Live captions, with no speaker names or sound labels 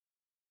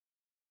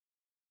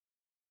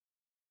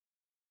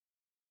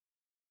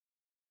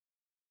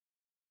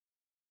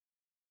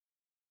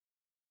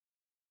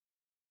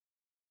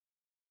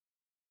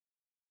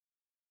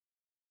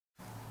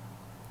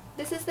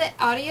This is the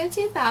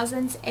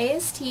Audio2000'S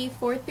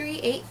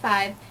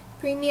AST4385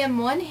 Premium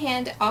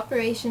One-Hand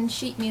Operation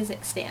Sheet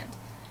Music Stand.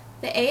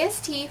 The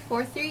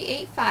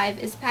AST4385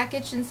 is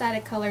packaged inside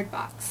a colored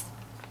box.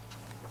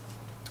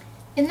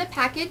 In the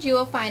package you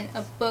will find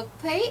a book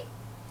plate,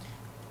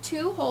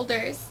 2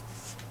 holders,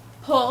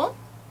 pull,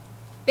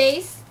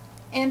 base,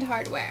 and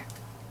hardware.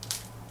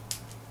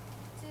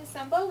 To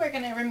assemble, we're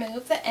going to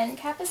remove the end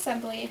cap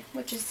assembly,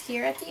 which is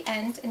here at the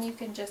end, and you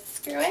can just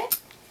screw it.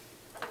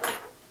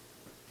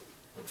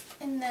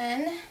 And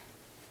then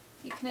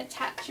you can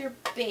attach your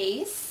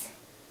base,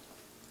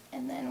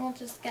 and then we'll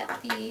just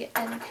get the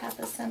end cap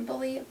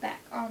assembly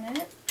back on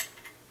it.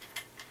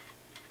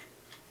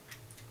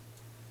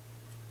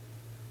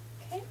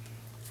 Okay,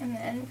 and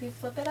then we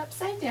flip it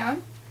upside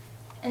down,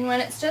 and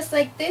when it's just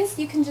like this,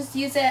 you can just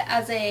use it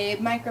as a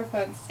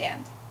microphone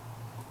stand.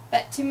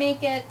 But to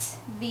make it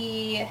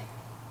the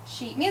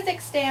sheet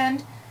music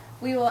stand,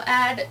 we will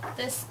add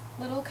this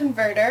little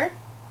converter,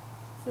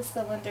 the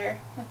cylinder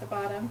at the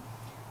bottom,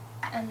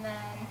 and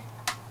then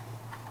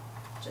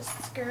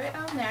just screw it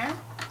on there.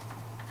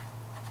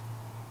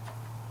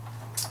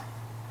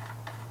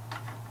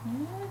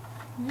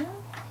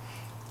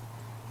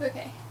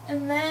 Okay,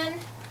 and then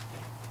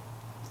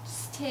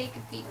just take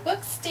the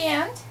book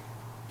stand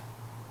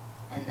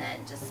and then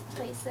just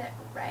place it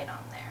right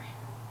on there.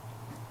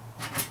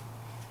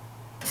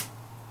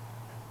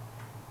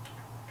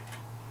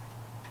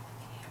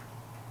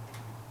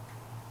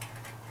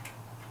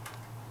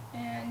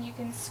 And you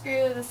can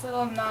screw this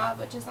little knob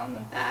which is on the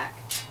back.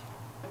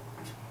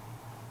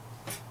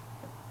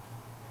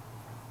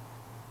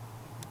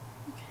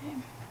 Okay,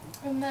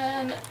 and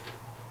then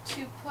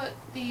to put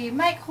the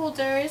mic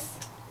holders,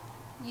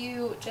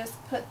 you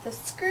just put the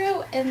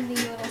screw in the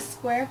little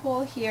square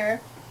hole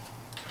here.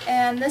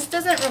 And this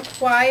doesn't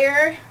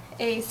require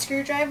a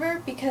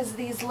screwdriver because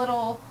these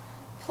little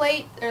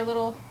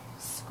little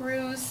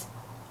screws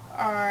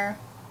are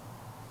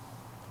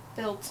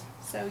built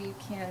so you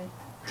can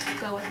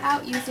go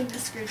without using the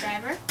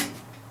screwdriver.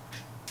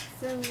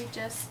 So we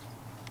just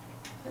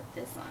put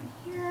this on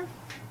here.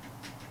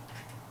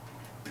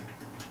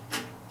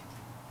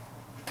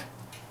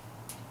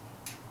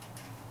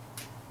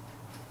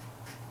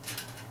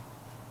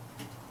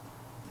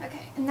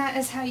 Okay, and that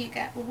is how you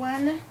get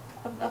one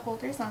of the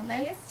holders on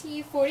there.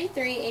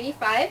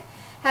 AST4385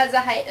 has a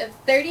height of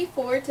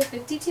 34 to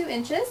 52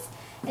 inches,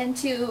 and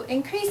to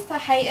increase the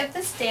height of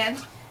the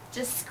stand,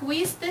 just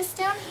squeeze this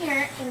down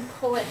here and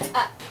pull it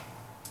up.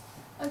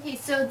 Okay,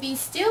 so the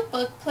steel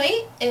book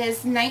plate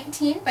is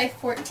 19 by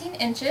 14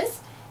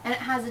 inches, and it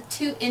has a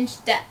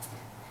 2-inch depth.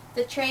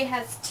 The tray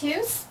has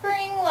 2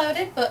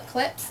 spring-loaded book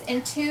clips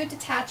and 2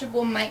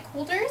 detachable mic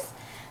holders.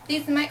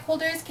 These mic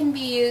holders can be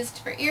used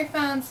for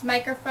earphones,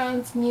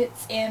 microphones,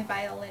 mutes, and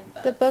violin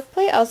bows. The book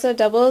plate also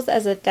doubles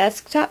as a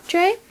desktop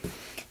tray.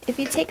 If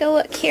you take a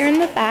look here in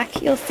the back,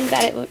 you'll see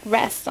that it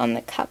rests on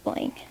the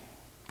coupling.